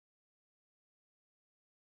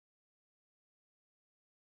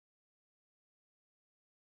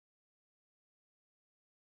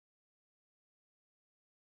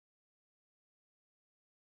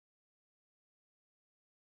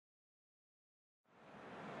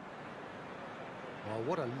Oh,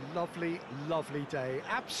 what a lovely, lovely day.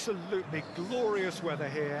 Absolutely glorious weather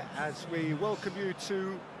here as we welcome you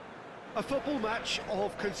to a football match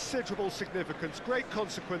of considerable significance. Great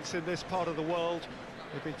consequence in this part of the world.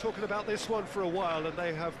 We've been talking about this one for a while and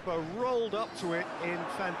they have rolled up to it in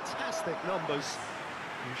fantastic numbers.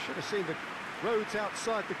 You should have seen the roads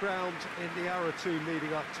outside the ground in the hour or two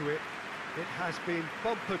leading up to it. It has been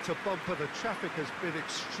bumper to bumper. The traffic has been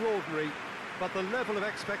extraordinary. But the level of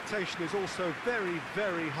expectation is also very,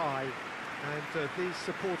 very high. And these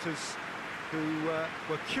supporters who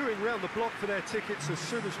were queuing round the block for their tickets as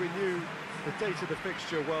soon as we knew the date of the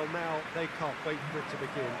fixture, well, now they can't wait for it to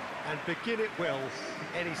begin. And begin it will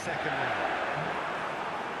any second now.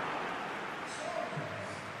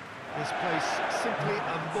 This place simply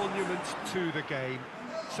a monument to the game.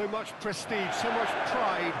 So much prestige, so much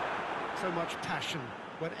pride, so much passion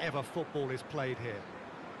whenever football is played here.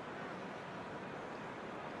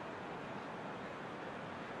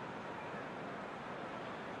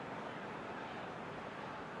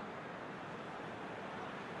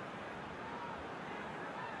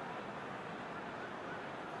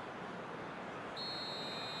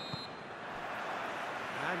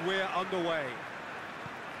 And we're underway.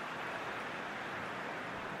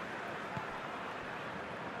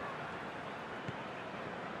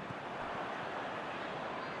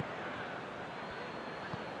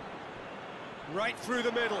 Right through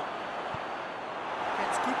the middle.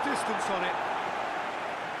 Gets good distance on it.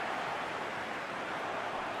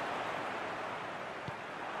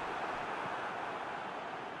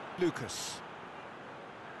 Lucas.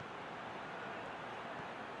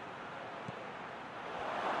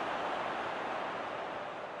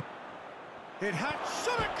 It had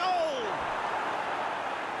shot a goal!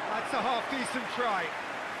 That's a half-decent try.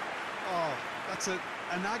 Oh, that's an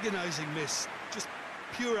agonising miss. Just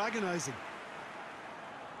pure agonising.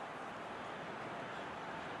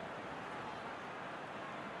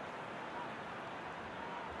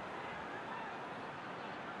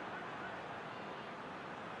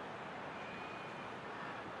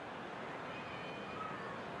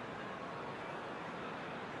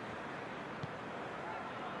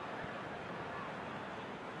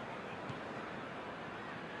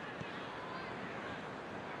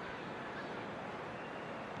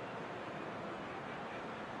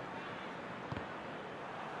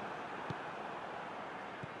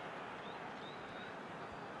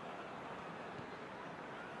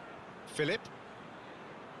 Philip.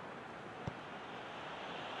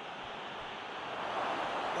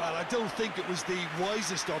 Well, I don't think it was the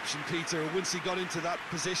wisest option, Peter, once he got into that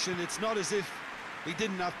position. It's not as if he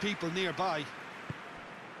didn't have people nearby.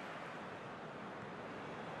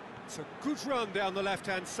 It's a good run down the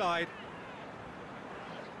left-hand side.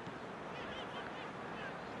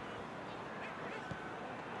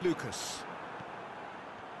 Lucas.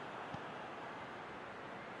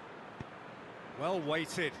 Well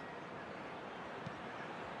weighted.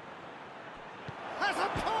 Has a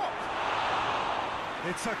pop!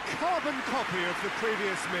 It's a carbon copy of the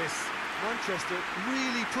previous miss. Manchester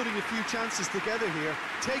really putting a few chances together here.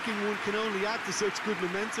 Taking one can only add to such good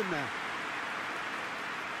momentum now.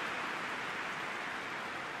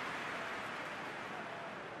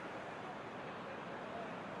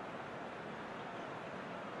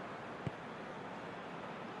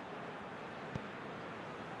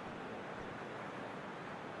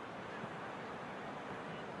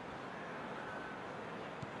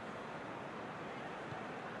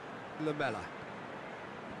 Lamela.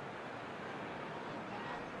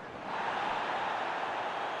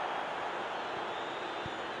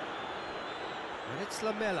 And it's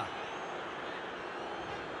Lamela.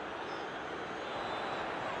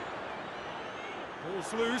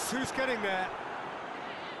 Ball's loose, who's getting there?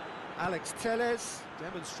 Alex Telles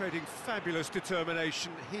demonstrating fabulous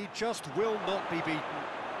determination. He just will not be beaten.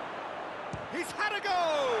 He's had a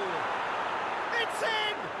go! It's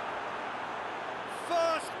in!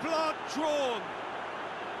 First blood drawn.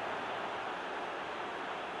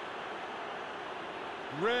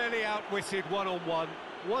 Really outwitted one-on-one.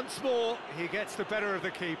 Once more, he gets the better of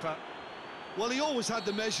the keeper. Well, he always had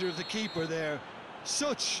the measure of the keeper there.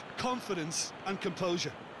 Such confidence and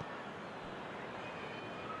composure.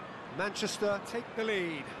 Manchester take the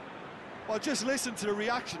lead. Well, just listen to the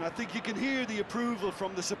reaction. I think you can hear the approval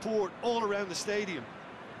from the support all around the stadium.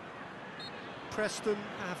 Preston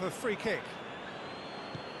have a free kick.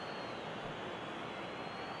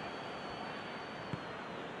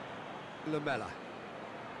 Lamela.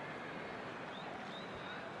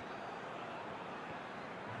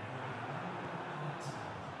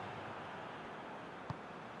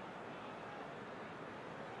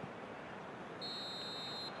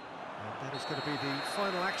 is going to be the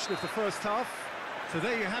final action of the first half. So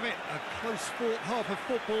there you have it, a close-fought half of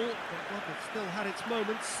football, but one that still had its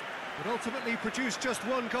moments, but ultimately produced just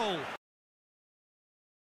one goal.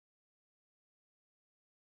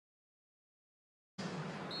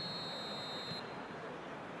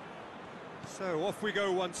 So off we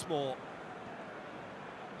go once more.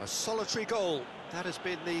 A solitary goal, that has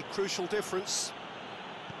been the crucial difference.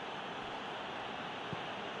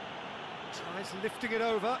 Tries lifting it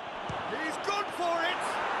over. He's gone for it!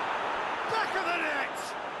 Back of the net!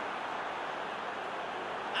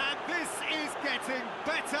 And this is getting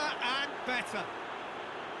better and better.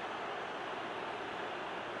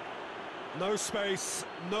 No space,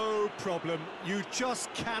 no problem. You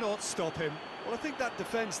just cannot stop him. Well, I think that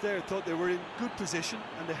defence there thought they were in good position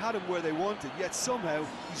and they had him where they wanted, yet somehow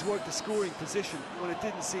he's worked the scoring position when it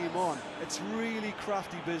didn't see him on. It's really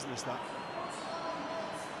crafty business, that.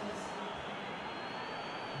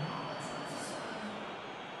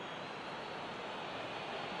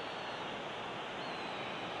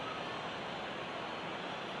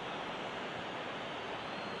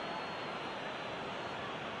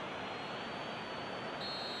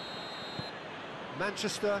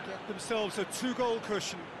 Manchester get themselves a two-goal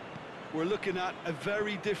cushion. We're looking at a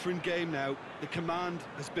very different game now. The command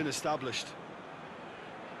has been established.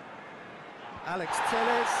 Alex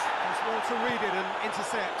Telles does well to read it and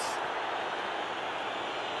intercepts.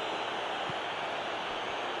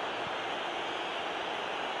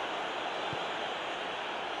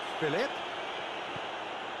 Philip.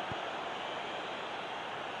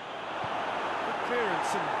 Good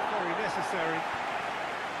clearance and very necessary.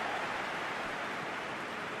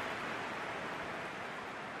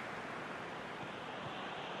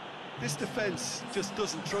 This defence just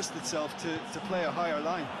doesn't trust itself to play a higher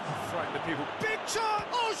line. Frighten the people. Big chance!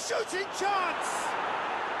 Oh, shooting chance!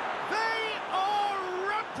 They are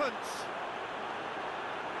rampant!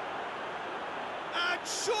 And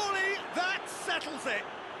surely that settles it.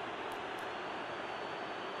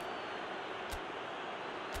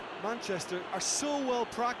 Manchester are so well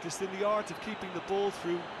practiced in the art of keeping the ball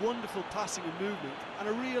through wonderful passing and movement, and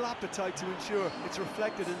a real appetite to ensure it's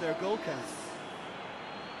reflected in their goal count.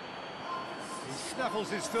 He snaffles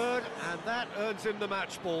his third, and that earns him the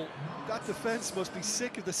match ball. That defence must be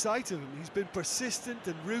sick of the sight of him. He's been persistent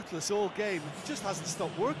and ruthless all game. He just hasn't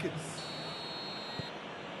stopped working.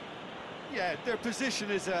 Yeah, their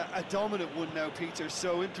position is a dominant one now, Peter,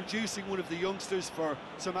 so introducing one of the youngsters for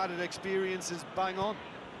some added experience is bang on.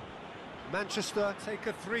 Manchester take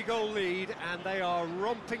a three-goal lead, and they are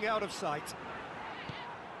romping out of sight.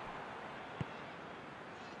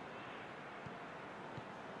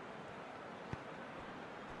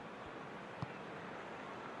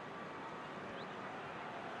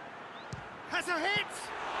 Has a hit!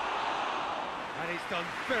 And he's done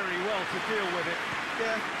very well to deal with it.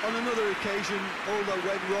 Yeah, on another occasion, all that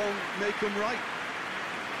went wrong may come right.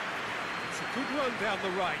 It's a good run down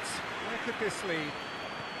the right. Where could this lead?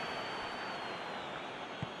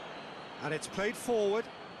 And it's played forward.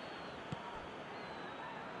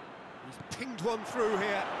 He's pinged one through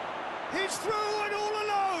here. He's through and all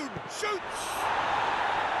alone! Shoots!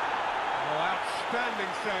 Oh,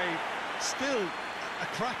 outstanding save. Still a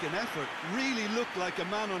cracking effort. Really looked like a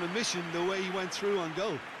man on a mission the way he went through on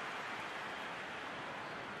goal.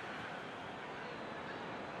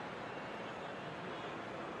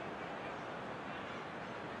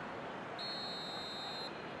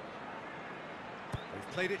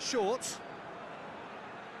 They've played it short.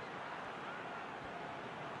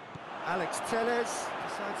 Alex Telles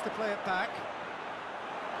decides to play it back.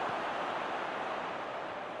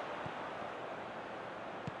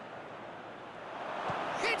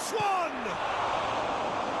 Hits one!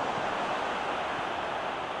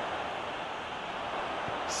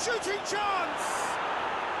 Shooting chance!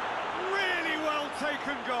 Really well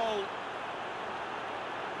taken goal.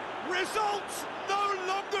 Result no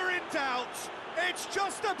longer in doubt. It's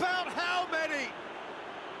just about how many.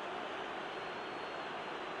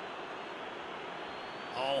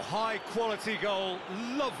 Oh, high quality goal,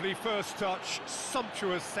 lovely first touch,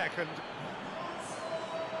 sumptuous second.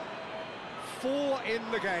 4 in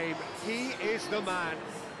the game, he is the man.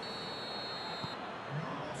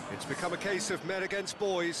 It's become a case of men against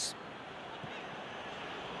boys.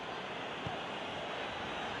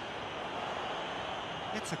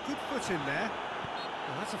 It's a good foot in there.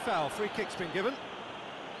 Well, that's a foul, free kick's been given.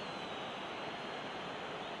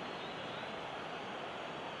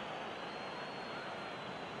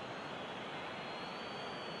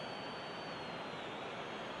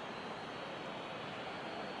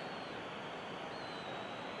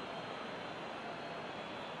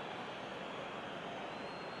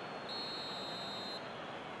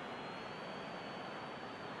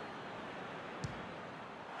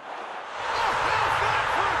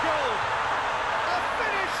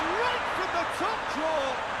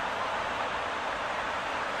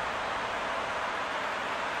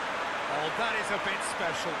 that is a bit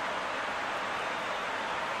special.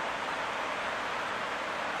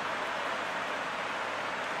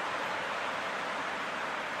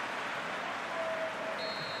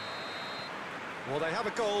 Well, they have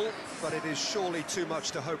a goal, but it is surely too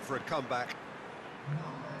much to hope for a comeback.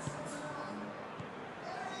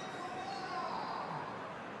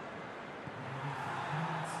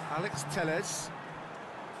 Alex Telles.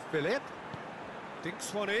 Philip.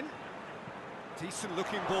 Dinks one in. Decent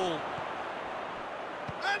looking ball.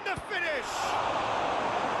 And the finish!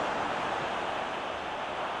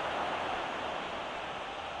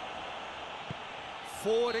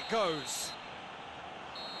 Forward it goes.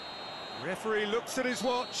 Referee looks at his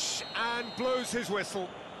watch and blows his whistle.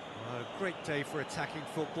 A great day for attacking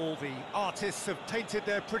football. The artists have painted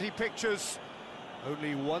their pretty pictures.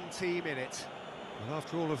 Only one team in it. Well,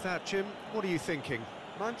 after all of that, Jim, what are you thinking?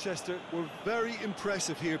 Manchester were very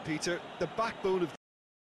impressive here, Peter. The backbone of